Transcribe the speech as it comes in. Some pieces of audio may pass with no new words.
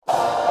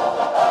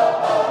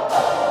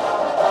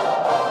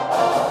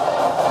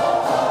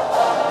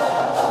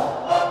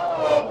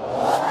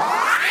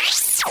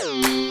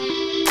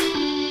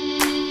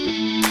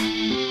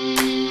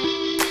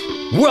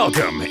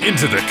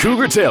into the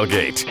Cougar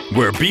Tailgate,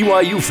 where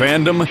BYU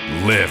fandom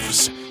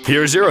lives.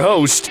 Here's your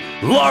host,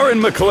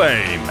 Lauren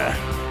McLean.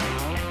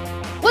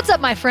 What's up,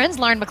 my friends?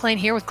 Lauren McLean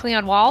here with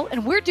Cleon Wall,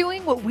 and we're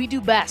doing what we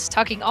do best,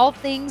 talking all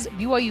things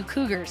BYU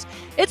Cougars.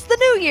 It's the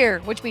new year,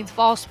 which means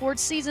fall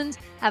sports seasons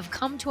have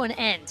come to an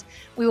end.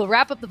 We will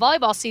wrap up the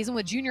volleyball season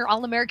with junior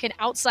All-American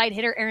outside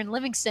hitter Aaron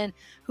Livingston,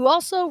 who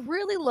also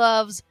really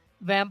loves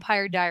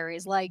Vampire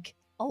Diaries, like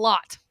a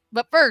lot.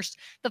 But first,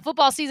 the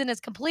football season is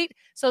complete,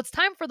 so it's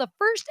time for the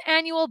first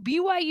annual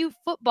BYU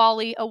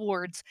Football-y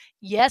Awards.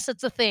 Yes,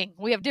 it's a thing.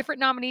 We have different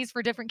nominees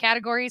for different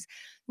categories.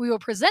 We will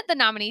present the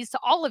nominees to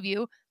all of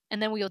you,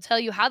 and then we will tell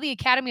you how the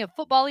Academy of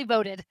Football-y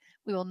voted.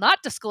 We will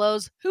not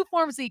disclose who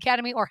forms the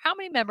Academy or how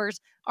many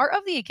members are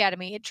of the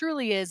Academy. It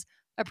truly is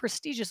a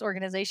prestigious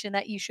organization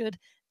that you should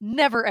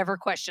never, ever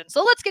question.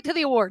 So let's get to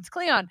the awards.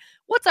 Cleon,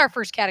 what's our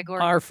first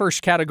category? Our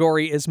first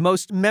category is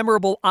Most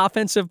Memorable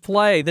Offensive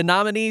Play. The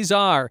nominees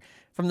are,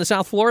 from the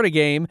South Florida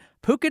game,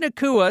 Puka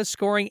Nacua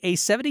scoring a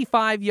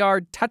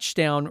 75-yard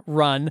touchdown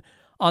run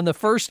on the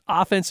first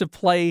offensive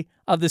play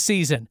of the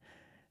season.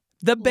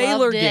 The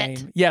Baylor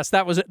game. Yes,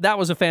 that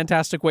was a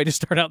fantastic way to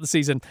start out the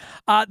season.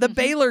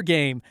 Baylor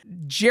game,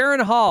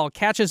 Jaron Hall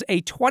catches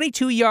a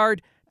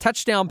 22-yard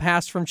touchdown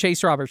pass from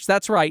Chase Roberts.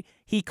 That's right.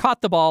 He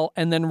caught the ball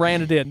and then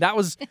ran it in. That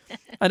was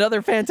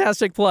another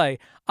fantastic play.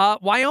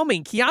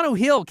 Wyoming, Keanu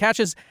Hill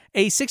catches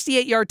a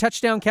 68-yard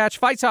touchdown catch,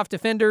 fights off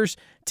defenders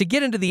to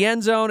get into the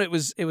end zone. It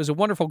was a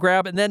wonderful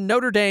grab. And then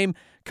Notre Dame,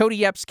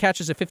 Cody Epps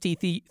catches a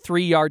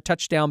 53-yard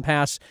touchdown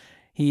pass.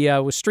 He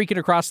was streaking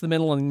across the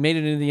middle and made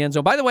it into the end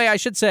zone. By the way, I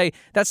should say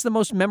that's the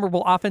most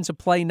memorable offensive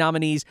play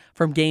nominees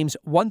from games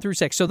 1 through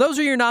 6. So those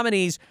are your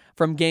nominees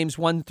from games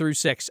 1 through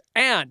 6.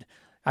 And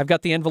I've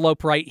got the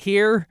envelope right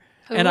here.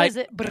 Who is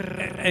it?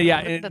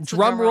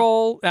 Drum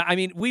roll. I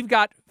mean, we've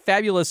got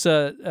fabulous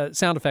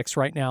sound effects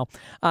right now.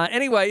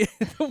 Anyway,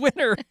 the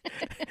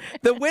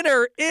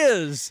winner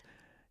is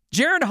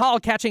Jaron Hall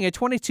catching a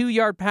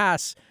 22-yard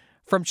pass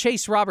from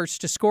Chase Roberts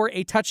to score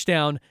a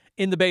touchdown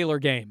in the Baylor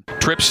game.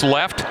 Trips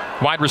left,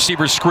 wide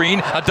receiver screen,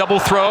 a double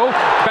throw,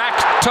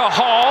 back to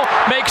Hall,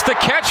 makes the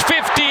catch,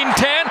 15,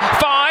 10,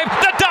 5,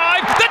 the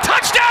dive, the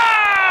touchdown!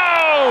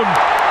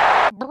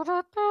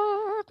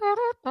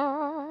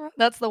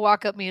 That's the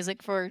walk-up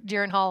music for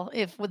Jaron Hall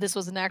if this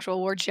was an actual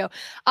award show.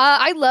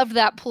 I loved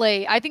that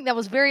play. I think that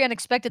was very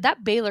unexpected.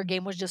 That Baylor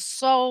game was just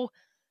so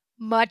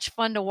much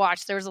fun to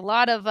watch. There was a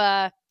lot of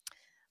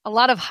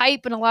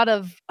hype and a lot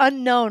of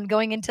unknown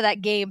going into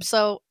that game.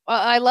 So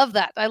I love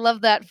that. I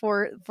love that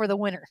for the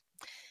winner.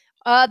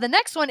 The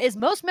next one is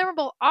Most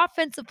Memorable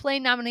Offensive Play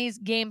nominees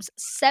games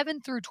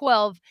 7 through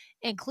 12,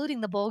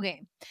 including the bowl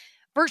game.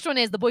 First one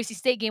is the Boise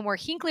State game where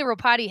Hinckley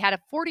Ropati had a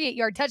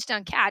 48-yard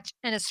touchdown catch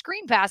and a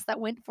screen pass that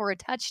went for a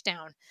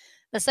touchdown.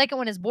 The second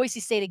one is Boise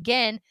State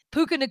again.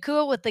 Puka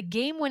Nacua with the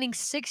game-winning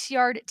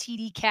 6-yard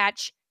TD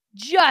catch.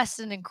 Just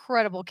an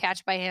incredible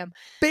catch by him.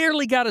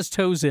 Barely got his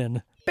toes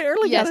in.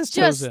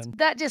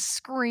 That just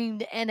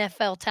screamed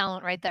NFL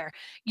talent right there.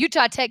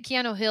 Utah Tech,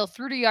 Keanu Hill,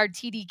 30-yard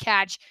TD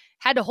catch.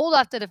 Had to hold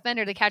off the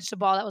defender to catch the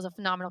ball. That was a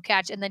phenomenal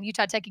catch. And then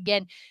Utah Tech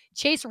again.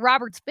 Chase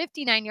Roberts,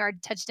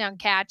 59-yard touchdown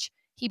catch.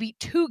 He beat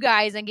 2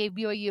 guys and gave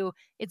BYU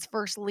its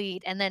first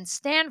lead. And then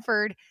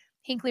Stanford,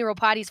 Hinckley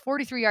Ropati's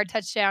 43-yard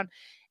touchdown.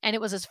 And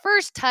it was his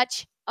first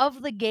touch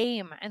of the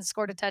game and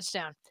scored a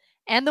touchdown.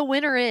 And the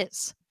winner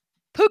is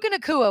Puka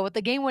Nacua with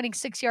the game-winning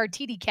 6-yard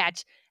TD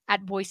catch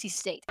at Boise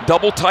State.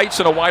 Double tights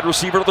and a wide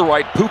receiver to the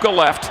right. Puka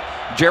left.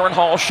 Jaron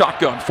Hall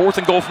shotgun. 4th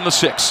and goal from the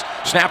 6.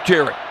 Snap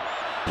Jarrett.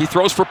 He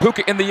throws for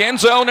Puka in the end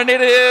zone, and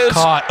it is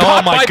caught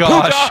oh my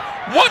gosh.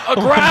 Puka. What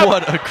a grab.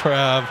 What a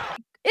grab.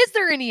 Is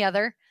there any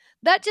other?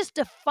 That just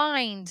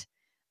defined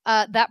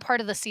that part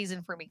of the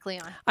season for me,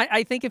 Cleon.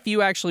 I think if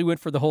you actually went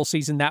for the whole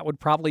season, that would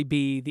probably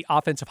be the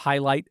offensive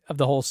highlight of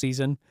the whole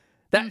season.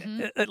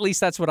 At least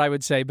that's what I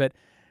would say. But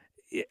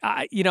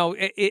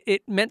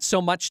it meant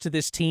so much to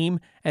this team,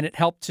 and it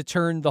helped to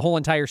turn the whole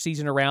entire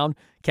season around,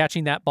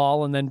 catching that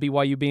ball and then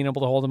BYU being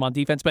able to hold them on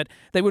defense. But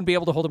they wouldn't be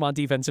able to hold them on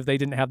defense if they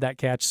didn't have that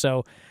catch.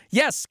 So,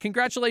 yes,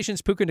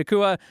 congratulations, Puka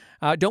Nacua.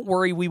 Don't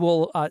worry, we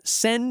will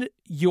send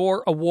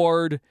your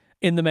award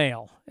in the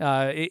mail.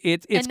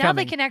 It's and now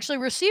coming. They can actually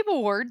receive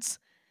awards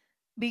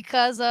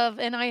because of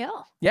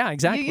NIL. Yeah,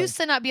 exactly. You used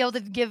to not be able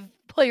to give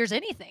players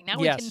anything. Now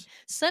Yes. we can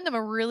send them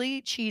a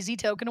really cheesy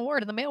token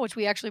award in the mail, which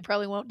we actually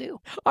probably won't do.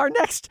 Our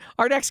next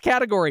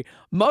category,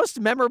 Most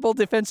Memorable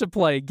Defensive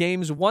Play,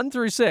 games 1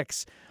 through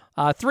 6.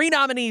 3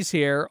 nominees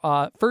here.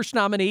 First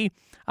nominee,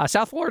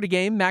 South Florida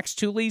game, Max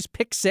Tooley's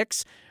pick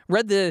 6.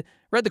 Read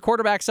the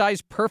quarterback's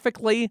eyes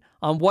perfectly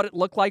on what it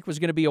looked like was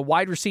going to be a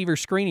wide receiver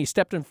screen. He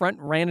stepped in front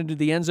and ran into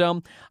the end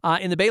zone.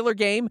 In the Baylor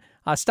game,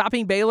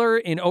 stopping Baylor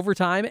in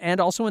overtime and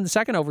also in the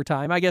second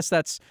overtime. I guess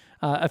that's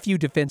a few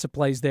defensive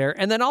plays there.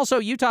 And then also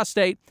Utah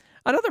State,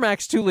 another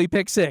Max Tooley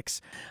pick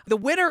 6. The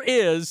winner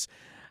is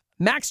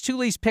Max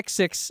Tooley's pick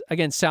 6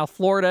 against South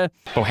Florida.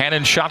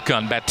 Bohannon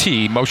shotgun.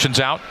 Battie motions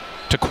out.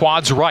 to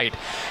Quad's right.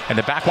 And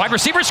the back wide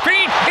receiver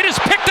screen, it is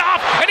picked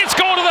off, and it's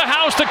going to the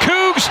house. The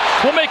Cougs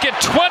will make it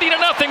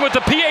 20-0 with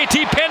the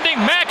PAT pending.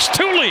 Max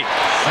Tooley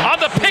on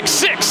the pick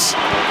six,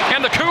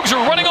 and the Cougs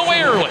are running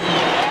away early.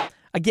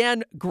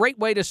 Again, great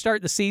way to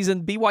start the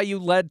season.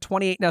 BYU led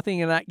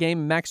 28-0 in that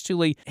game. Max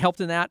Tooley helped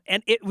in that,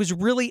 and it was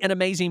really an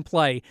amazing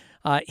play.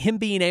 Him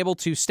being able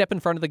to step in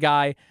front of the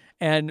guy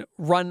and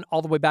run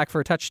all the way back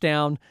for a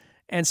touchdown.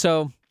 And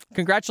so,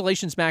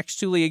 congratulations, Max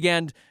Tooley.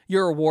 Again,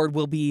 your award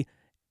will be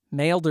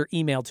mailed or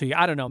emailed to you.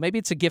 I don't know. Maybe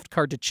it's a gift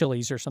card to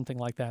Chili's or something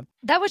like that.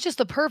 That was just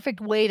the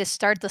perfect way to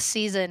start the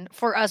season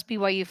for us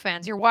BYU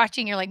fans. You're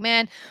watching, you're like,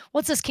 man,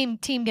 what's this team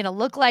going to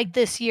look like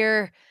this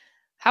year?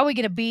 How are we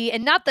going to be?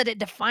 And not that it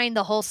defined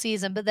the whole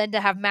season, but then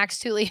to have Max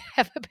Tooley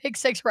have a pick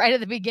six right at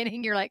the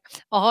beginning, you're like,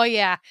 oh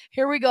yeah,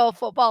 here we go.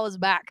 Football is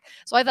back.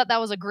 So I thought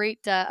that was a great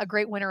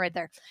winner right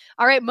there.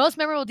 All right. Most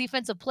memorable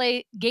defensive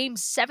play,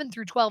 games 7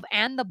 through 12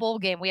 and the bowl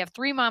game. We have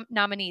 3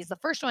 nominees. The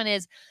first one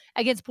is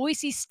against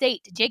Boise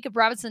State, Jacob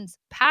Robinson's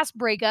pass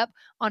breakup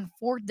on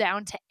 4th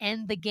down to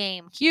end the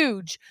game.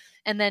 Huge.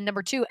 And then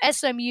number 2,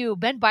 SMU,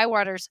 Ben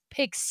Bywater's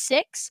pick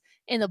 6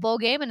 in the bowl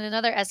game, and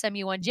another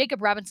SMU one.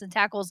 Jacob Robinson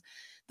tackles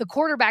the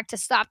quarterback to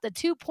stop the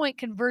 2-point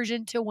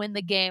conversion to win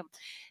the game.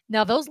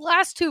 Now, those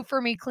last 2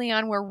 for me,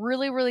 Cleon, were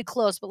really, really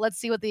close, but let's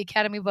see what the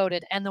Academy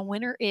voted. And the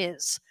winner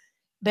is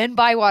Ben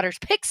Bywater's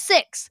pick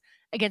 6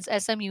 against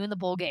SMU in the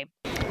bowl game.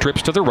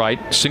 Trips to the right,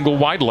 single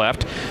wide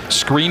left,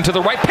 screen to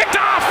the right, picked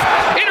off,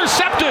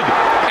 intercepted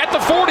at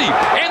the 40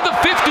 and the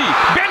 50.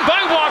 Ben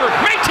Bywater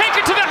may take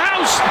it to the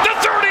house, the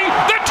 30,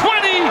 the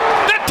 20,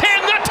 the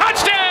 10, the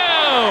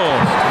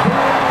touchdown!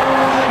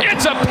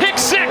 It's a pick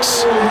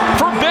 6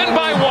 for Ben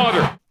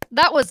Bywater.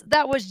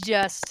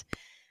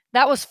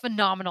 That was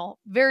phenomenal.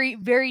 Very,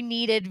 very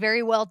needed,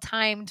 very well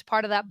timed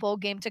part of that bowl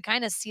game to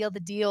kind of seal the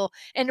deal.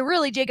 And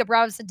really Jacob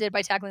Robinson did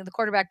by tackling the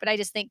quarterback, but I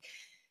just think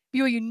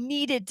BYU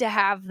needed to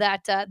have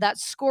that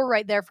score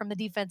right there from the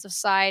defensive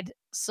side.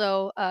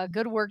 So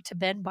good work to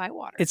Ben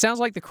Bywater. It sounds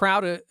like the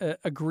crowd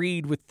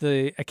agreed with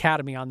the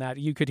Academy on that.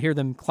 You could hear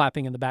them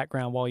clapping in the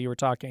background while you were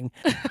talking.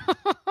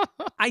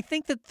 I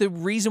think that the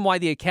reason why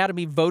the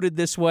Academy voted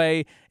this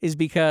way is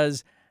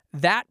because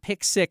that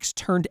pick 6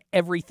 turned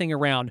everything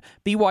around.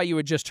 BYU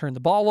had just turned the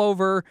ball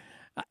over.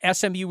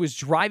 SMU was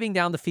driving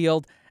down the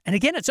field. And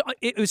again,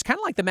 it was kind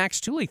of like the Max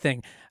Tooley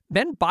thing.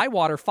 Ben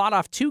Bywater fought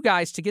off 2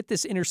 guys to get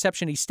this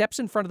interception. He steps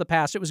in front of the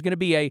pass. It was going to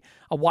be a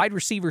wide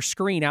receiver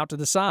screen out to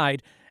the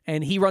side,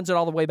 and he runs it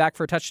all the way back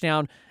for a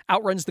touchdown,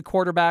 outruns the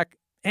quarterback.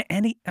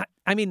 And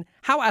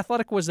how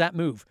athletic was that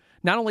move?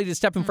 Not only to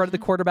step in front of the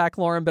quarterback,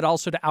 Lauren, but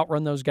also to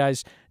outrun those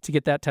guys to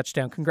get that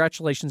touchdown.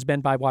 Congratulations, Ben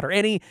Bywater.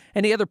 Any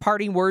other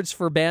parting words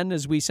for Ben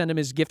as we send him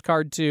his gift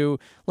card to,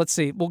 let's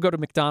see, we'll go to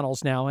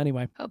McDonald's now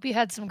anyway. Hope you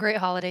had some great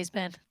holidays,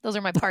 Ben. Those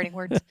are my parting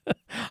words.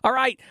 All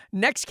right,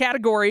 next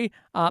category,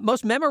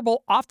 most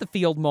memorable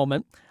off-the-field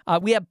moment.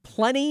 We have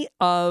plenty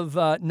of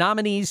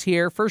nominees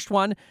here. First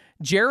one,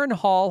 Jaren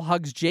Hall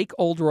hugs Jake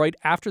Oldroyd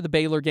after the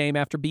Baylor game,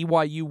 after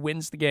BYU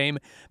wins the game,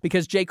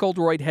 because Jake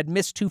Oldroyd had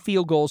missed 2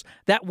 field goals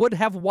that would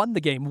have won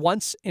the game,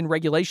 once in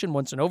regulation,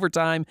 once in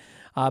overtime.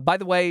 By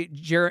the way,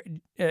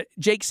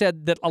 Jake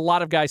said that a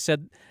lot of guys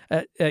said,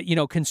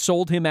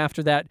 consoled him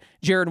after that.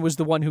 Jaren was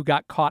the one who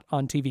got caught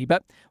on TV.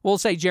 But we'll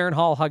say Jaren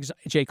Hall hugs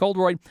Jake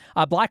Oldroyd.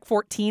 Black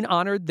 14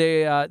 honored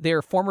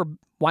their former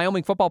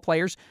Wyoming football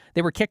players.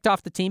 They were kicked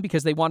off the team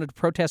because they wanted to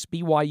protest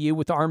BYU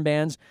with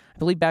armbands, I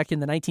believe back in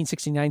the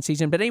 1969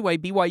 season. But anyway,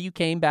 BYU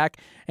came back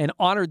and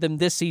honored them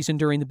this season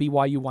during the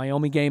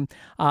BYU-Wyoming game.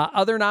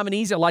 Other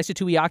nominees, Elisa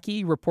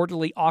Tuiaki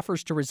reportedly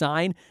offers to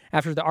resign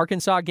after the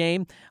Arkansas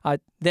game.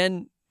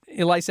 Then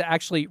Elisa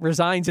actually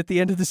resigns at the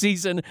end of the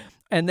season,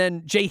 and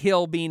then Jay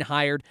Hill being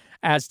hired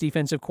as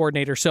defensive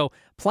coordinator. So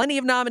plenty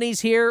of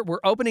nominees here. We're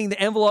opening the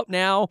envelope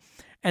now.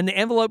 And the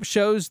envelope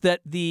shows that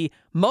the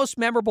most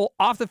memorable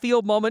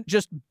off-the-field moment,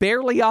 just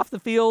barely off the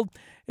field,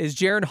 is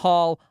Jaren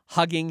Hall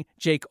hugging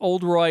Jake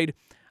Oldroyd.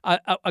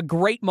 A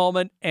great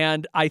moment,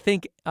 and I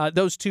think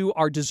those 2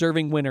 are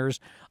deserving winners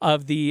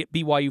of the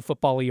BYU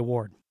Football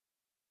Award.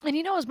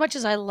 And as much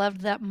as I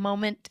loved that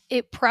moment,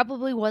 it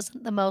probably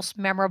wasn't the most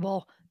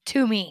memorable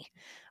to me.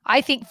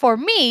 I think for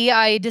me,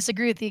 I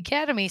disagree with the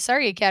Academy.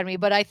 Sorry, Academy.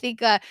 But I think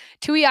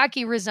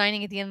Tuiaki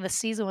resigning at the end of the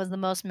season was the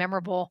most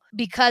memorable,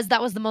 because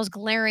that was the most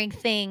glaring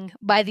thing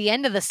by the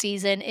end of the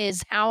season,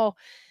 is how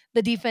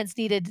the defense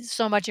needed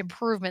so much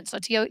improvement. So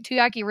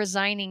Tuiaki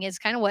resigning is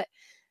kind of what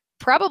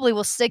probably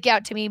will stick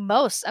out to me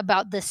most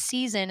about this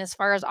season as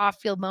far as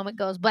off-field moment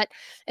goes. But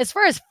as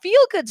far as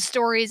feel-good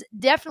stories,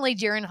 definitely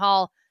Jaren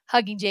Hall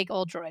hugging Jake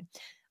Oldroyd.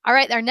 All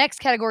right, our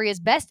next category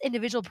is best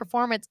individual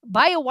performance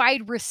by a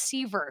wide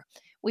receiver.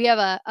 We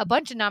have a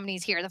bunch of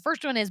nominees here. The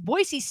first one is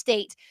Boise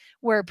State,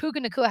 where Puka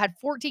Nacua had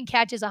 14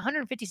 catches,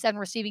 157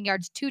 receiving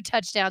yards, 2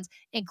 touchdowns,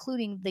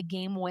 including the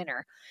game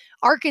winner.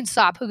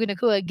 Arkansas, Puka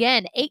Nacua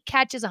again, 8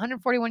 catches,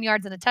 141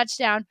 yards, and a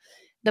touchdown.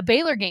 The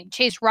Baylor game,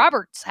 Chase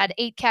Roberts had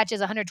 8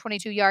 catches,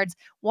 122 yards,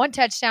 1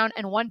 touchdown,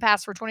 and 1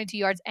 pass for 22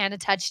 yards and a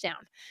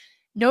touchdown.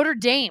 Notre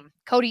Dame,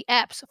 Cody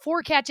Epps,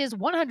 4 catches,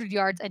 100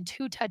 yards, and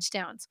 2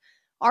 touchdowns.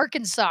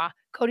 Arkansas,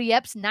 Cody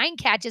Epps, 9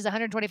 catches,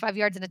 125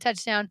 yards and a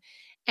touchdown.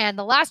 And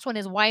the last one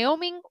is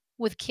Wyoming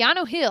with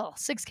Keanu Hill,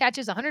 6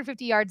 catches,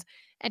 150 yards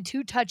and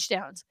 2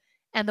 touchdowns.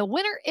 And the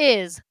winner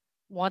is,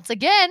 once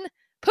again,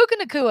 Puka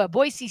Nacua,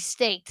 Boise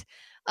State.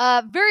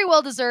 Very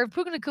well deserved.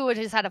 Puka Nacua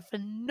has had a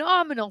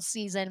phenomenal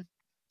season.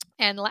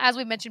 And as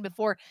we mentioned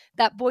before,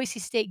 that Boise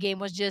State game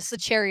was just a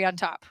cherry on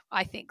top,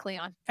 I think,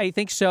 Cleon. I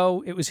think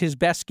so. It was his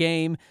best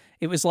game.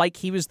 It was like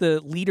he was the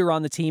leader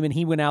on the team, and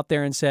he went out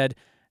there and said,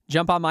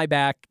 jump on my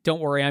back.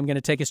 Don't worry, I'm going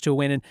to take us to a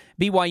win. And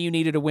BYU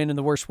needed a win in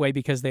the worst way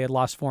because they had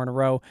lost 4 in a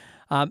row.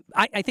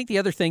 I think the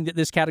other thing that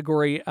this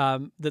category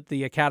that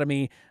the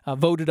Academy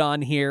voted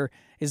on here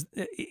is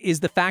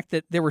the fact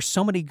that there were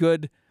so many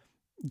good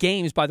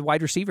games by the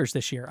wide receivers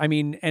this year. I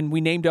mean, and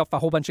we named off a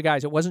whole bunch of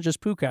guys. It wasn't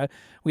just Puka.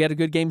 We had a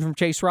good game from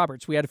Chase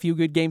Roberts. We had a few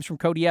good games from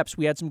Cody Epps.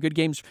 We had some good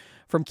games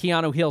from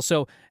Keanu Hill.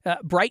 So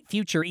bright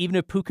future, even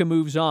if Puka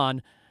moves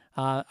on,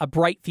 a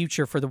bright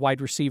future for the wide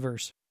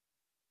receivers.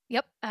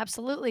 Yep,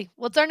 absolutely.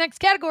 What's our next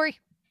category?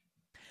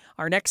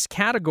 Our next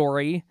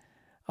category,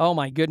 oh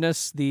my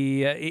goodness,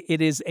 it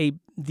is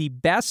the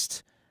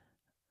best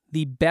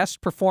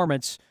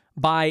performance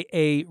by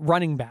a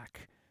running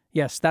back.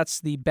 Yes,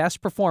 that's the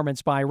best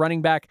performance by a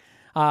running back.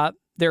 There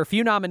are a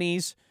few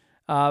nominees,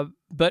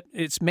 but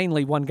it's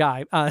mainly one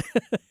guy.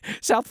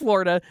 South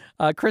Florida,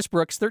 Chris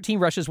Brooks, 13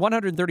 rushes,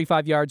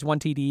 135 yards, 1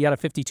 TD. He had a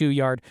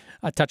 52-yard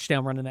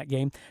touchdown run in that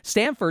game.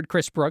 Stanford,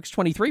 Chris Brooks,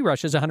 23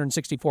 rushes,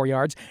 164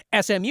 yards.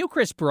 SMU,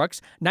 Chris Brooks,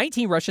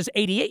 19 rushes,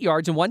 88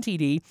 yards, and 1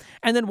 TD.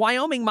 And then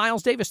Wyoming,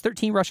 Miles Davis,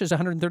 13 rushes,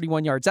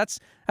 131 yards. That's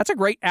a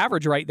great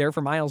average right there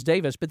for Miles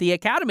Davis. But the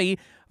Academy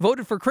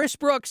voted for Chris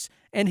Brooks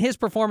and his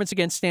performance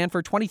against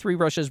Stanford, 23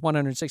 rushes,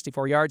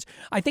 164 yards.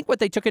 I think what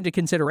they took into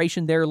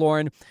consideration there,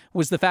 Lauren,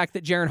 was the fact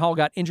that Jaren Hall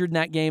got injured in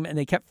that game, and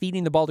they kept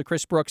feeding the ball to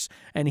Chris Brooks,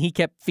 and he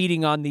kept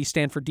feeding on the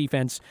Stanford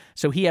defense.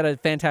 So he had a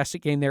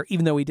fantastic game there,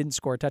 even though he didn't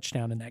score a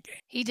touchdown in that game.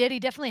 He did. He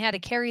definitely had to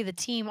carry the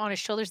team on his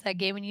shoulders that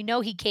game, and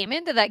he came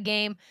into that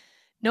game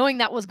knowing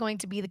that was going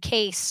to be the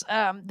case.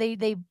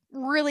 They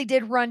really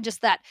did run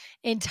just that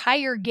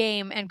entire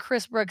game, and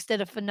Chris Brooks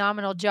did a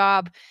phenomenal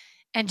job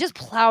and just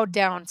plowed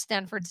down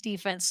Stanford's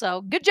defense.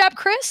 So good job,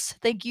 Chris.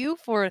 Thank you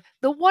for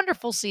the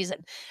wonderful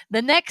season.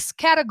 The next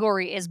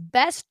category is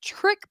best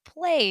trick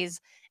plays,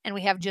 and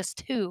we have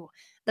just 2.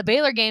 The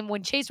Baylor game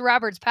when Chase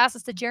Roberts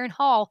passes to Jaren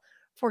Hall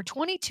for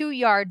 22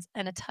 yards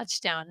and a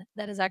touchdown.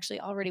 That has actually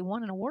already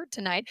won an award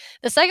tonight.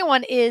 The second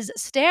one is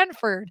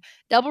Stanford.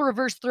 Double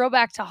reverse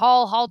throwback to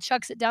Hall. Hall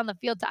chucks it down the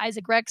field to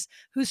Isaac Rex,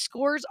 who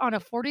scores on a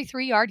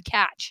 43-yard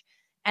catch.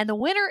 And the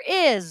winner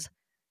is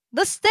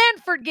the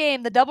Stanford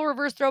game, the double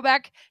reverse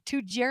throwback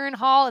to Jaren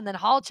Hall, and then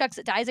Hall chucks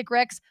it to Isaac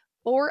Rex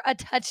for a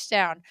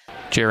touchdown.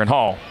 Jaren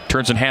Hall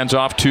turns and hands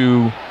off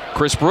to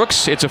Chris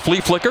Brooks. It's a flea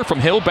flicker from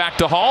Hill back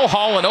to Hall.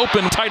 Hall and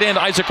open tight end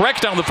Isaac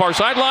Rex down the far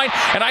sideline,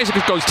 and Isaac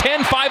goes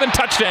 10-5 and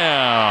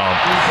touchdown.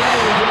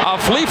 A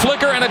flea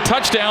flicker and a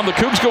touchdown. The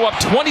Cougs go up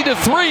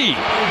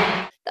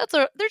 20-3.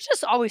 There's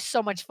just always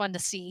so much fun to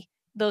see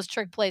those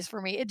trick plays for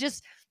me.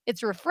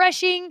 It's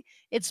refreshing.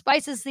 It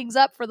spices things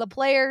up for the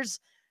players,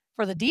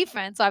 for the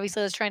defense,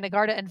 obviously, that's trying to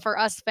guard it, and for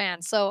us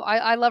fans. So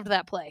I loved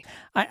that play.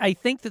 I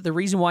think that the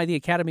reason why the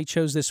Academy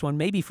chose this one,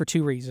 maybe for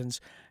 2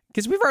 reasons,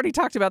 because we've already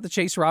talked about the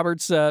Chase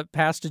Roberts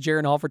pass to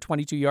Jaren Hall for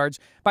 22 yards.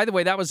 By the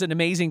way, that was an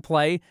amazing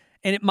play,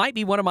 and it might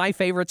be one of my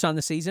favorites on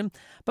the season.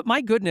 But my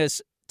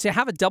goodness, to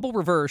have a double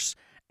reverse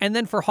and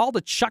then for Hall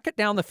to chuck it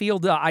down the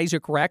field to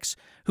Isaac Rex,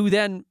 who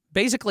then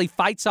basically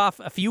fights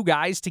off a few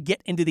guys to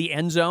get into the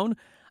end zone.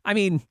 I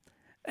mean,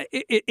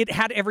 it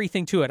had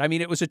everything to it. I mean,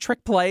 it was a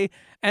trick play,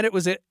 and it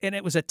was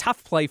a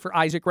tough play for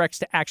Isaac Rex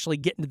to actually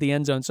get into the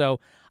end zone. So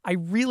I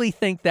really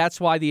think that's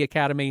why the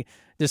Academy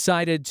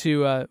decided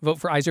to vote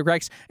for Isaac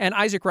Rex. And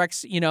Isaac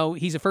Rex,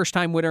 he's a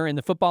first-time winner in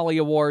the Football League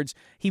Awards.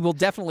 He will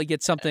definitely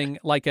get something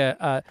like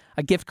a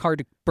gift card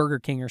to Burger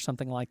King or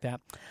something like that.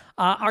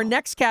 Our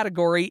next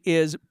category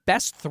is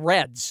best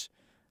threads.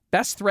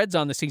 Best threads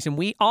on the season.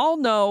 We all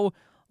know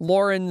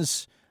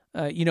Lauren's,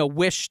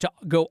 wish to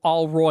go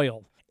all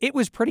royal. It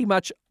was pretty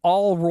much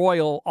all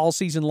royal all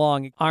season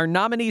long. Our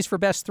nominees for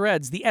best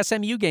threads, the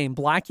SMU game,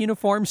 black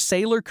uniform,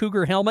 Sailor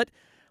Cougar helmet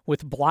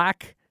with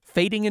black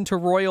fading into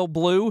royal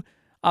blue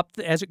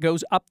as it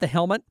goes up the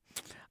helmet.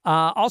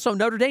 Also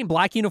Notre Dame,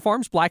 black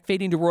uniforms, black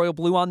fading to royal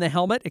blue on the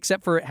helmet,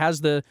 except for it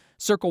has the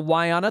circle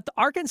Y on it. The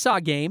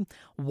Arkansas game,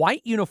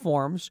 white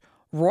uniforms,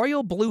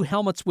 royal blue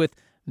helmets with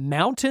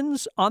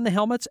mountains on the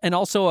helmets, and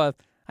also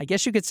I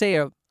guess you could say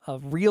a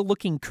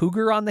real-looking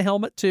cougar on the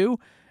helmet too,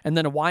 and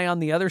then a Y on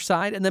the other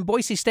side. And then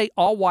Boise State,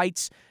 all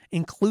whites,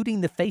 including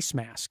the face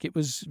mask. It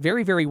was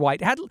very, very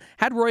white. It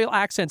had royal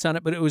accents on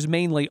it, but it was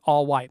mainly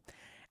all white.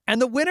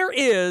 And the winner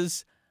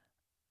is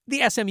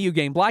the SMU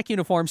game, black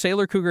uniform,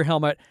 Sailor Cougar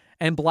helmet,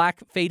 and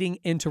black fading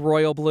into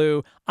royal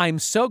blue. I'm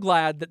so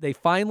glad that they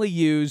finally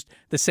used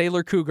the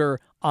Sailor Cougar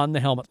on the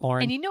helmet,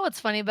 Lauren. And you know what's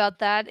funny about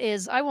that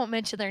is, I won't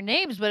mention their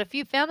names, but a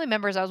few family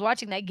members I was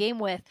watching that game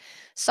with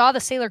saw the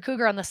Sailor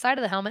Cougar on the side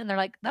of the helmet, and they're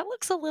like, that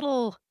looks a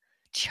little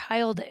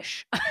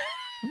childish.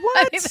 What?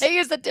 I mean, they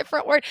used a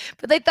different word,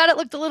 but they thought it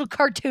looked a little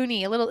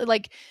cartoony, a little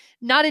like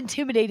not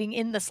intimidating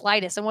in the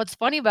slightest. And what's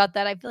funny about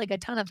that, I feel like a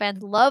ton of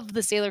fans love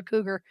the Sailor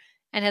Cougar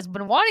and has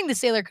been wanting the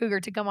Sailor Cougar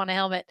to come on a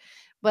helmet.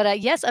 But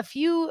yes, a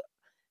few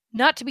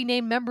not to be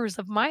named members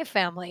of my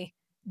family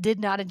did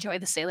not enjoy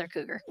the Sailor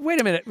Cougar. Wait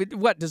a minute.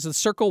 What, does the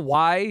circle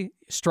Y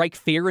strike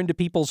fear into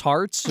people's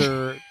hearts?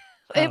 Or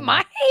It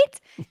might.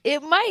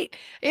 It might.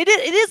 It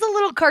is a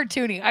little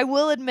cartoony, I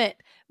will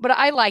admit, but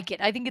I like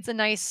it. I think it's a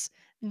nice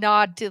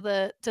nod to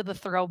the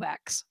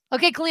throwbacks.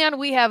 Okay, Cleon,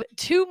 we have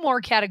two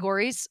more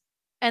categories,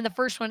 and the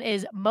first one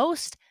is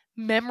most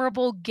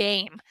memorable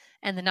game.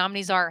 And the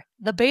nominees are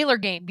the Baylor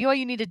game.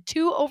 BYU needed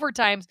 2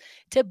 overtimes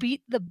to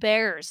beat the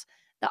Bears.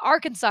 The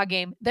Arkansas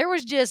game, there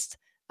was just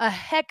a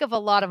heck of a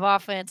lot of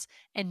offense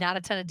and not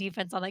a ton of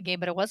defense on that game,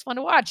 but it was fun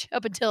to watch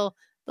up until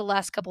the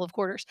last couple of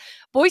quarters.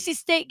 Boise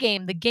State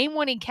game, the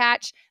game-winning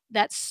catch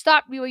that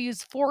stopped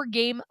BYU's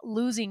 4-game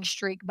losing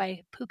streak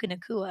by Puka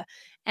Nacua.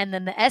 And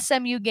then the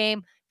SMU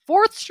game,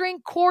 4th-string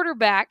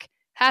quarterback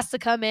has to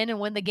come in and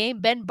win the game.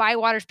 Ben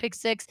Bywater's pick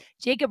 6,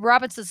 Jacob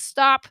Robinson's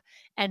stop,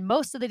 and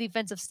most of the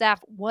defensive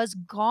staff was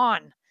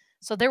gone.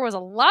 So there was a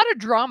lot of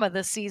drama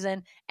this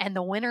season, and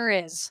the winner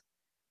is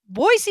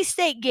Boise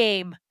State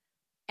game.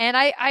 And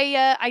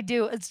I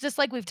do. It's just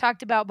like we've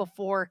talked about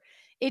before.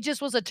 It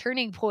just was a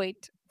turning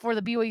point for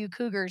the BYU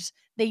Cougars.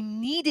 They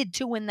needed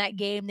to win that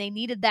game. They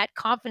needed that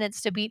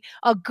confidence to beat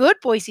a good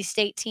Boise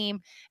State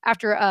team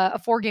after a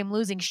 4-game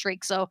losing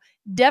streak. So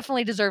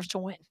definitely deserves to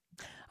win.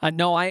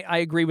 No, I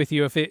agree with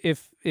you.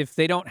 If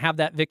they don't have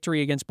that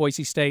victory against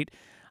Boise State,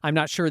 I'm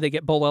not sure they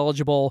get bowl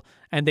eligible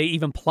and they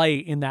even play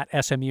in that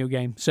SMU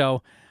game.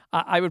 So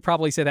I would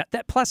probably say that.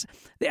 Plus,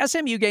 the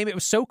SMU game, it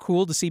was so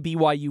cool to see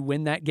BYU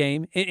win that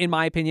game. In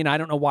my opinion, I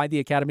don't know why the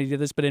Academy did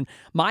this, but in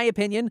my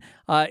opinion,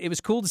 it was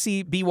cool to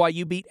see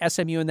BYU beat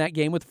SMU in that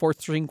game with the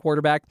 4th-string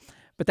quarterback.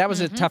 But that was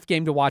a tough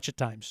game to watch at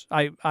times.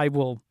 I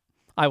will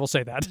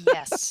say that.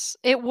 Yes,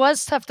 it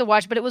was tough to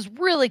watch, but it was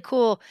really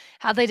cool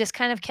how they just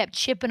kind of kept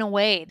chipping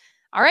away.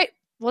 All right,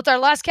 what's our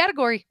last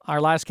category? Our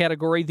last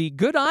category, the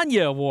Good On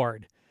Ya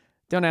Award.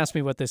 Don't ask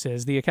me what this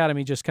is. The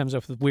Academy just comes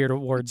up with weird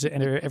awards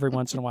every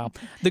once in a while.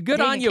 The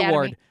Good On Ya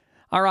Award.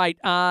 All right,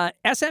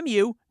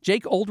 SMU,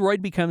 Jake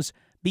Oldroyd becomes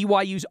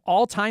BYU's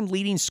all-time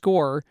leading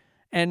scorer.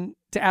 And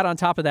to add on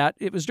top of that,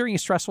 it was during a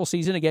stressful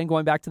season, again,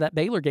 going back to that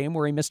Baylor game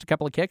where he missed a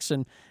couple of kicks,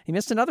 and he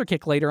missed another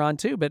kick later on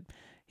too, but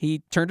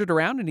he turned it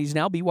around, and he's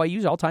now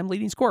BYU's all-time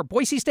leading scorer.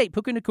 Boise State,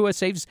 Puka Nacua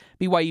saves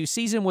BYU's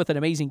season with an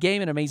amazing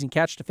game, an amazing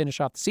catch to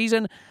finish off the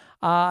season.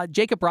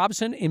 Jacob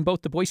Robinson, in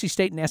both the Boise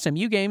State and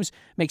SMU games,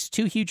 makes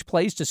 2 huge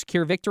plays to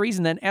secure victories.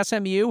 And then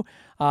SMU,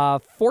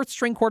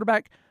 4th-string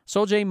quarterback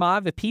Soljay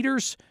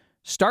Mav-Peters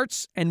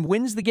starts and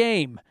wins the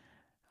game.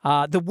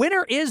 The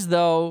winner is,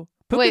 though,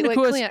 Wait,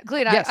 Cleon,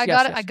 yes,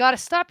 I gotta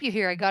stop you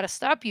here. I gotta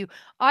stop you.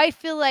 I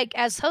feel like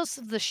as hosts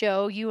of the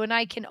show, you and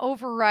I can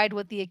override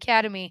what the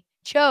Academy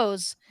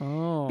chose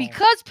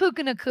because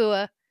Puka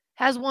Nacua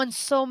has won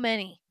so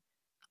many.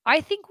 I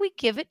think we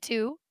give it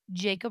to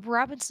Jacob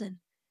Robinson,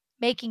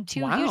 making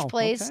 2 huge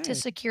plays to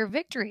secure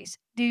victories.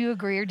 Do you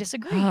agree or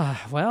disagree?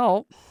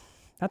 Well,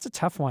 that's a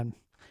tough one.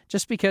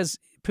 Just because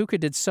Puka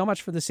did so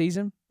much for the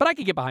season, but I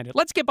can get behind it.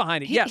 Let's get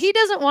behind it. Yes. He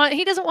doesn't want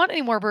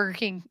any more Burger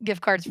King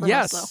gift cards from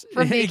us, though.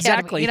 From the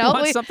exactly. Academy.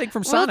 He wants something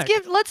from Sonic.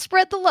 Let's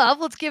spread the love.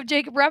 Let's give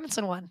Jacob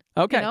Robinson one.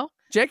 Okay. You know?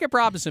 Jacob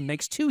Robinson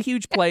makes 2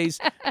 huge plays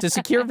to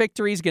secure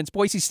victories against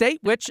Boise State,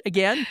 which,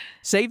 again,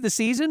 saved the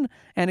season,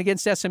 and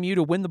against SMU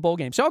to win the bowl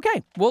game. So,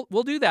 okay,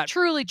 we'll do that.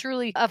 Truly,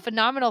 truly a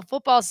phenomenal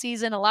football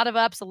season. A lot of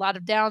ups, a lot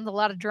of downs, a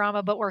lot of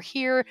drama, but we're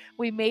here.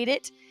 We made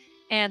it.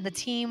 And the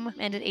team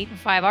ended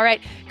 8-5. All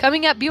right,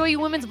 coming up, BYU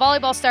women's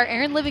volleyball star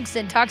Erin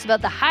Livingston talks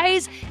about the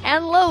highs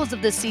and lows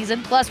of this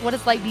season, plus what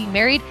it's like being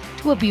married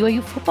to a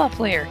BYU football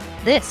player.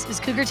 This is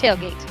Cougar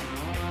Tailgate.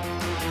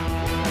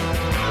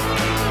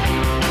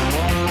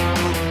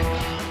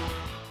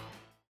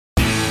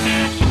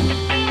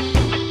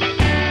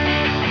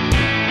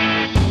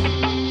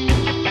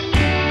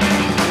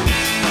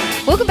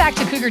 Welcome back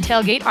to Cougar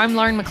Tailgate. I'm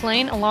Lauren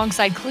McLean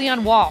alongside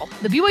Cleon Wall.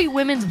 The BYU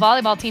women's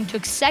volleyball team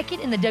took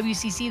second in the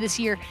WCC this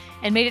year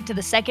and made it to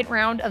the second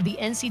round of the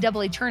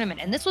NCAA tournament.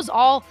 And this was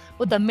all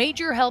with the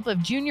major help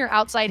of junior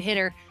outside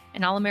hitter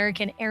and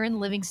All-American Erin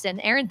Livingston.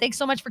 Erin, thanks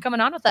so much for coming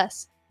on with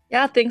us.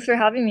 Yeah, thanks for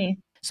having me.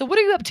 So what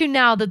are you up to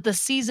now that the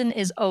season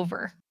is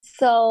over?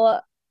 So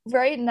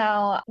right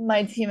now,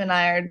 my team and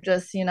I are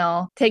just,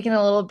 taking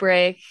a little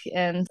break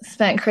and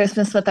spent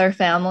Christmas with our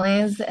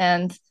families.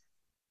 And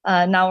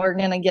now we're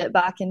going to get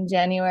back in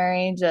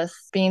January, just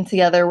being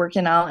together,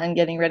 working out, and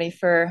getting ready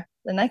for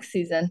the next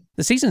season.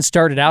 The season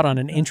started out on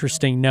an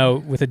interesting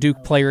note with a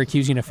Duke player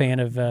accusing a fan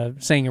of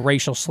saying a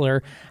racial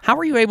slur. How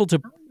were you able to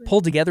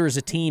pull together as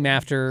a team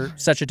after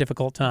such a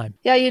difficult time?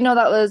 Yeah,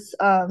 that was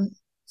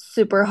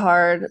super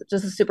hard,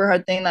 just a super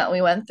hard thing that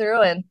we went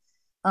through. And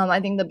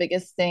I think the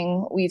biggest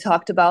thing we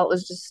talked about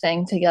was just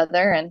staying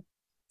together and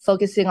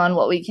focusing on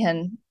what we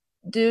can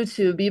do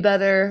to be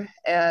better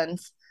and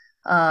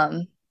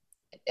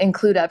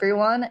include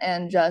everyone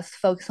and just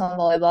focus on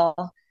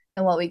volleyball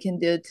and what we can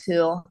do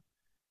to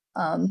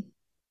um,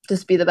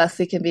 just be the best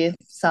we can be.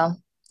 So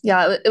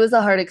yeah, it was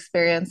a hard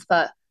experience,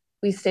 but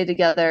we stayed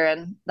together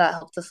and that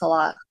helped us a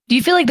lot. Do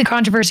you feel like the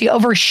controversy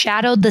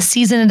overshadowed the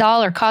season at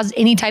all or caused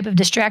any type of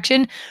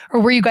distraction, or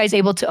were you guys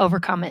able to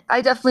overcome it?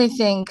 I definitely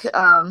think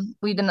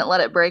we didn't let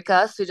it break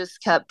us. We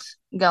just kept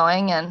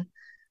going. And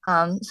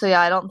so,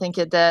 yeah, I don't think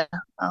it did.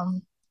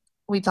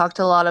 We talked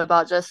a lot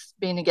about just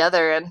being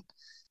together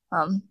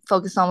and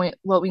focus on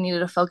what we needed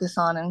to focus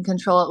on and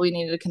control what we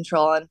needed to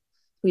control. And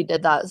we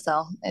did that.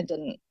 So it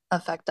didn't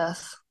affect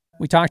us.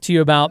 We talked to you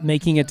about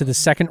making it to the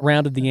second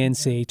round of the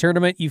NCAA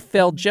tournament. You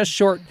fell just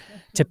short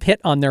to Pitt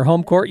on their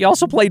home court. You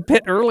also played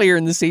Pitt earlier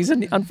in the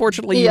season.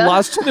 Unfortunately, you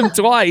lost to them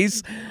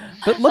twice.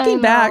 But looking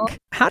back,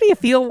 how do you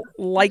feel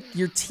like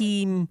your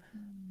team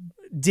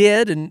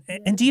did? And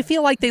do you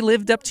feel like they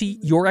lived up to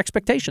your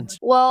expectations?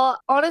 Well,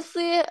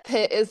 honestly,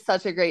 Pitt is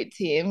such a great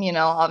team.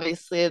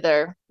 Obviously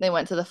they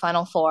went to the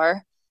Final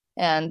Four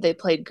and they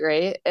played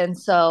great. And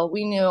so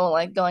we knew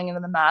like going into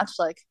the match,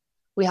 like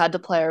we had to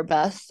play our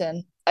best.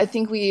 And I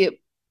think we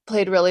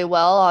played really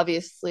well.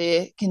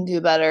 Obviously, can do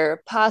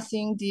better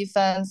passing,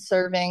 defense,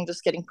 serving,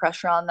 just getting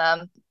pressure on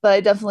them. But I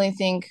definitely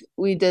think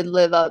we did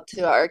live up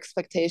to our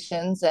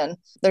expectations, and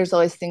there's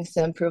always things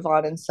to improve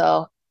on. And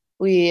so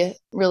we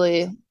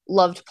really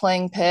loved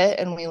playing Pitt,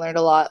 and we learned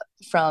a lot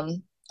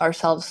from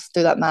ourselves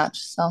through that match.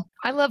 So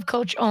I love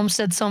Coach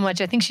Olmstead so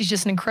much. I think she's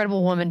just an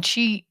incredible woman.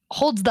 She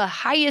holds the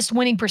highest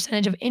winning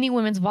percentage of any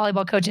women's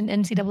volleyball coach in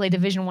NCAA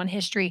Division I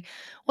history.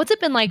 What's it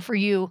been like for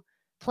you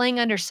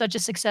playing under such a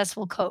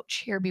successful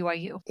coach here at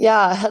BYU?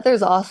 Yeah,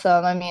 Heather's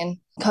awesome. I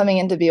mean, coming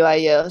into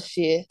BYU,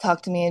 she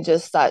talked to me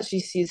just that she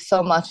sees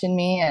so much in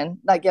me, and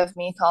that gave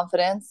me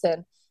confidence,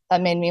 and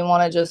that made me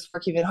want to just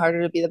work even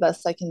harder to be the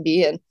best I can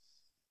be. And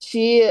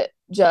she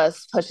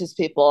just pushes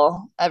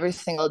people every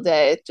single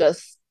day,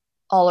 just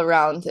all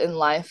around in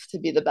life to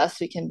be the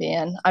best we can be.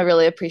 And I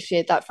really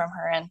appreciate that from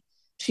her. And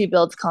she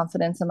builds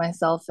confidence in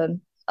myself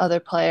and other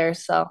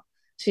players. So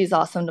she's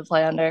awesome to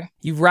play under.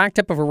 You've racked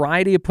up a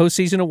variety of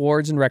postseason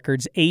awards and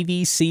records: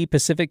 AVC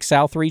Pacific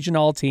South Region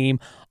All-Team,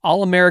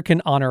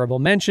 All-American Honorable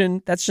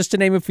Mention. That's just to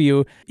name a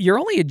few. You're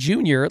only a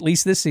junior, at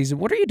least this season.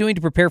 What are you doing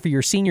to prepare for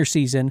your senior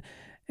season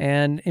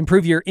and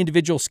improve your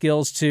individual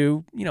skills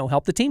to,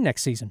 help the team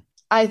next season?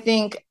 I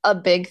think a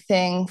big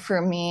thing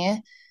for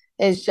me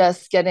is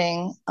just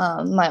getting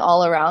my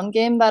all-around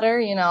game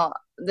better.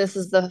 This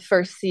is the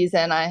first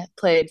season I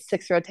played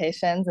 6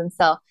 rotations, and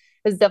so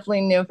it's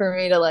definitely new for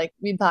me to like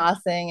be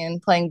passing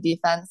and playing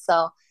defense.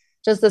 So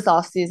just this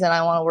off season,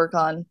 I want to work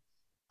on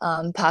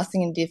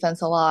passing and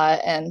defense a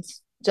lot, and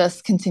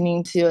just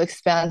continuing to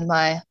expand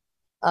my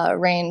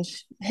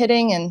range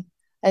hitting. And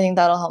I think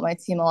that'll help my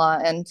team a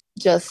lot. And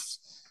just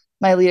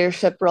my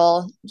leadership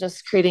role,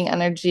 just creating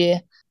energy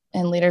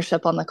and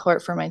leadership on the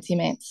court for my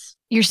teammates.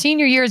 Your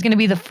senior year is going to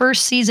be the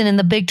first season in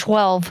the Big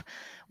 12.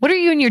 What are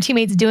you and your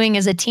teammates doing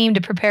as a team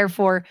to prepare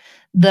for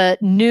the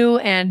new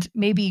and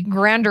maybe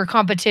grander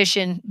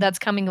competition that's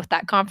coming with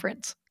that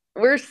conference?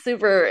 We're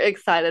super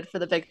excited for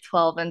the Big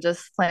 12 and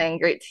just playing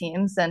great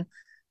teams. And,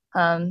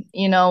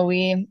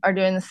 we are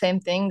doing the same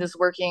thing, just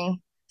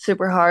working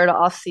super hard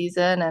off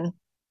season. And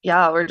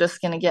yeah, we're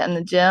just going to get in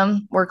the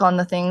gym, work on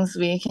the things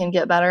we can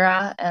get better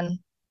at. And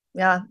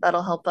yeah,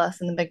 that'll help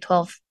us in the Big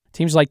 12.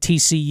 Teams like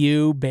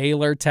TCU,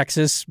 Baylor,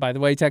 Texas. By the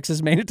way,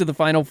 Texas made it to the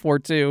Final Four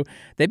too.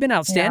 They've been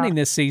outstanding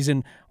this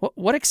season.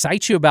 What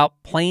excites you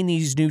about playing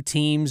these new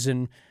teams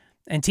and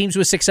teams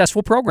with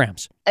successful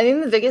programs? I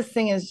think the biggest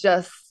thing is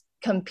just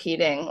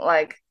competing.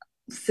 Like,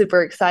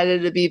 super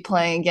excited to be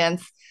playing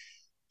against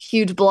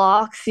huge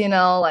blocks,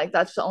 like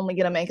that's only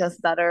going to make us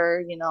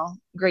better.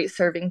 Great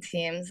serving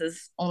teams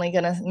is only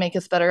going to make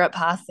us better at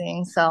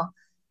passing. So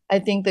I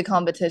think the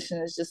competition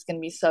is just going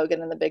to be so good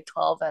in the Big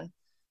 12,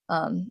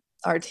 and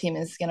our team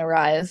is going to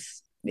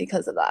rise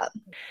because of that.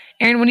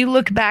 Erin, when you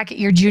look back at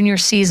your junior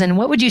season,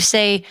 what would you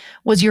say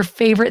was your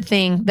favorite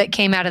thing that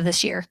came out of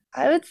this year?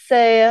 I would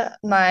say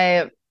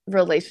my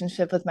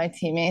relationship with my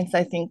teammates.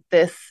 I think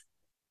this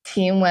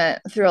team went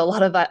through a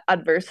lot of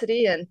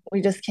adversity, and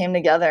we just came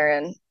together.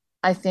 And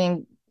I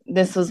think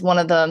this was one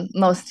of the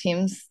most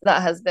teams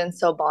that has been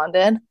so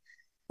bonded.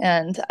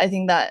 And I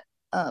think that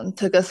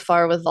took us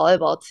far with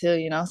volleyball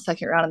too,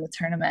 second round in the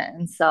tournament.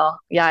 And so,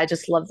 yeah, I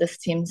just love this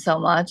team so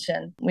much.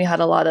 And we had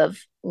a lot of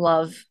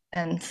love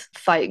and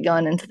fight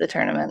going into the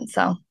tournament.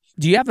 So,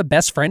 do you have a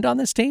best friend on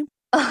this team?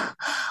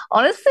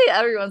 Honestly,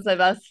 everyone's my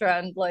best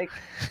friend. Like,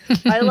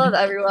 I love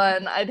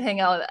everyone. I'd hang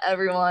out with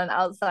everyone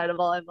outside of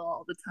volleyball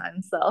all the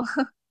time. So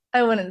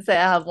I wouldn't say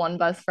I have one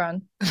best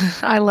friend.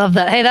 I love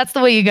that. Hey, that's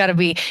the way you got to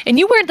be. And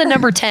you wear the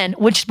number 10,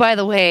 which, by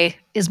the way,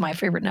 is my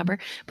favorite number.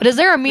 But is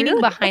there a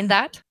meaning behind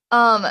that?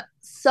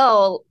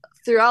 So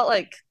throughout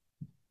like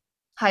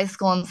high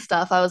school and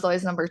stuff, I was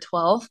always number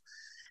 12,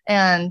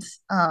 and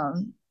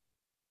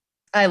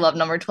I love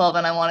number 12,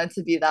 and I wanted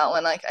to be that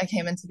when like I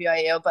came into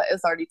BYU, but it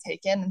was already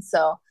taken. And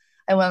so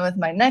I went with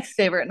my next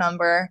favorite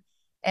number,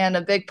 and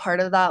a big part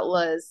of that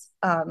was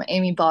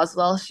Amy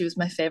Boswell. She was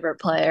my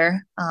favorite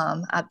player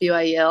at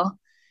BYU,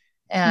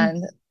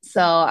 and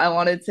So I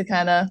wanted to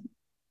kind of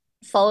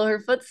follow her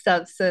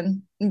footsteps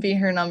and be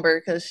her number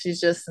because she's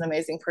just an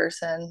amazing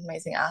person,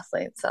 amazing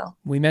athlete. So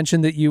we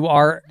mentioned that you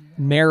are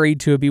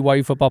married to a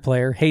BYU football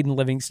player, Hayden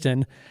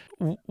Livingston.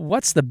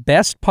 What's the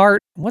best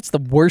part? What's the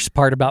worst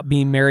part about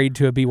being married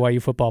to a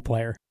BYU football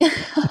player?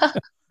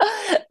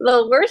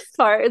 The worst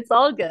part, it's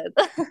all good.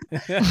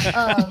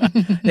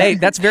 Hey,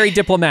 that's very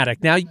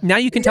diplomatic. Now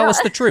you can tell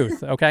us the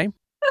truth, okay?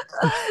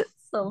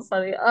 So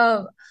funny.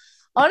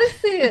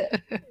 Honestly,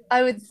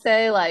 I would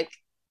say like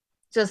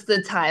just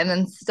the time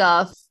and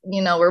stuff.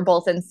 We're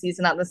both in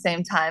season at the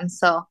same time,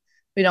 so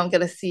we don't get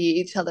to see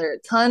each other a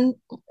ton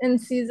in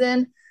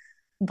season,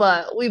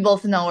 but we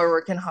both know we're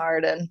working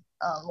hard, and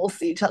we'll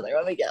see each other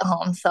when we get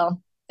home,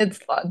 so it's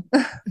fun.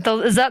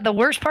 Is that the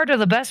worst part or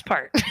the best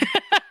part?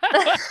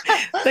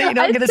 That you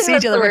don't get to see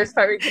each other. The worst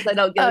part because I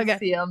don't get to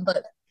see them,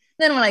 but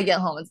then when I get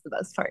home, it's the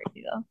best part,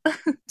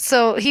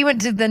 So he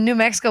went to the New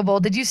Mexico Bowl.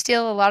 Did you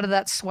steal a lot of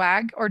that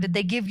swag, or did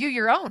they give you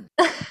your own?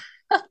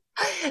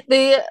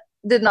 They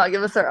did not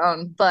give us our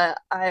own, but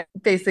I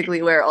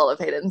basically wear all of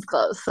Hayden's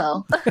clothes,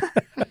 so.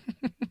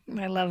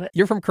 I love it.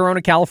 You're from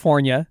Corona,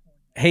 California.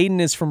 Hayden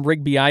is from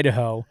Rigby,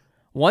 Idaho.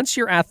 Once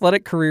your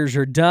athletic careers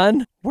are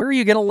done, where are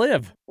you going to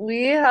live?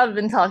 We have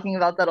been talking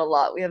about that a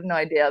lot. We have no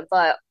idea,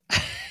 but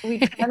we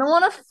kind of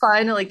want to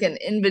find like an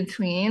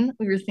in-between.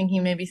 We were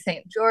thinking maybe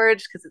St.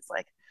 George because it's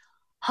like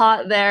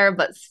hot there,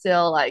 but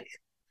still like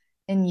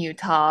in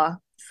Utah.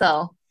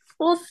 So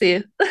we'll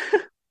see.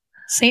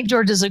 St.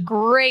 George is a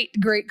great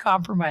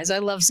compromise. I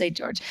love St.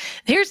 George.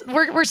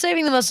 We're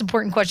saving the most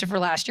important question for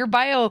last. Your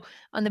bio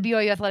on the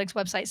BYU Athletics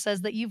website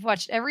says that you've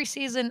watched every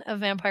season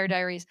of Vampire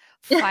Diaries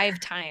 5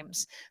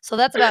 times. So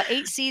that's about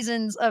 8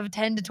 seasons of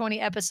 10 to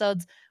 20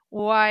 episodes.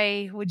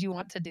 Why would you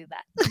want to do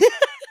that?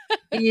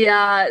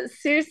 Yeah,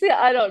 seriously,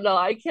 I don't know.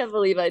 I can't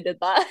believe I did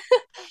that.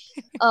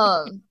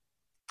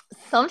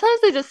 Sometimes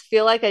I just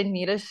feel like I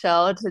need a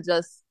show to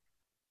just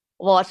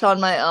watch on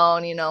my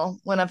own,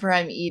 whenever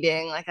I'm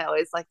eating. Like I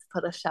always like to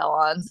put a show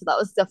on. So that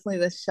was definitely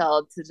the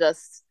show to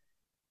just,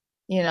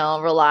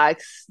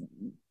 relax,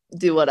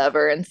 do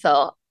whatever. And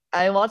so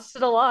I watched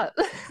it a lot.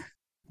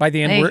 By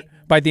the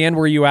end,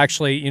 were you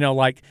actually,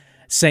 like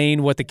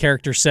saying what the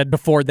character said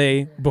before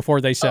they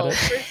said it?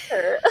 For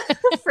sure.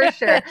 For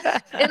sure.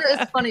 And it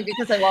was funny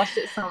because I watched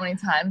it so many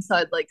times, so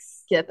I'd like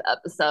skip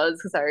episodes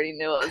because I already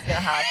knew what was going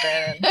to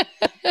happen.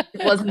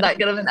 It wasn't that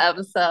good of an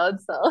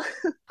episode, so.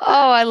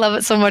 Oh, I love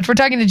it so much. We're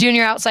talking to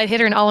junior outside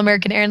hitter and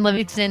All-American Erin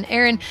Livingston.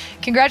 Erin,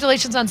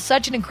 congratulations on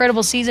such an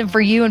incredible season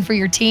for you and for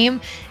your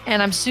team,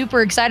 and I'm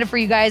super excited for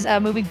you guys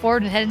moving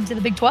forward and heading to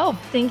the Big 12.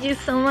 Thank you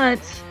so much.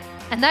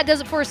 And that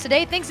does it for us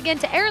today. Thanks again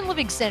to Erin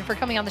Livingston for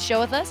coming on the show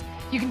with us.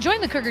 You can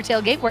join the Cougar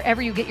Tailgate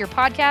wherever you get your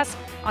podcasts,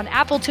 on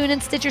Apple,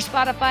 TuneIn, Stitcher,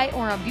 Spotify,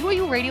 or on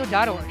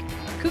BYURadio.org.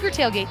 Cougar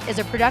Tailgate is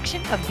a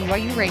production of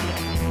BYU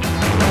Radio.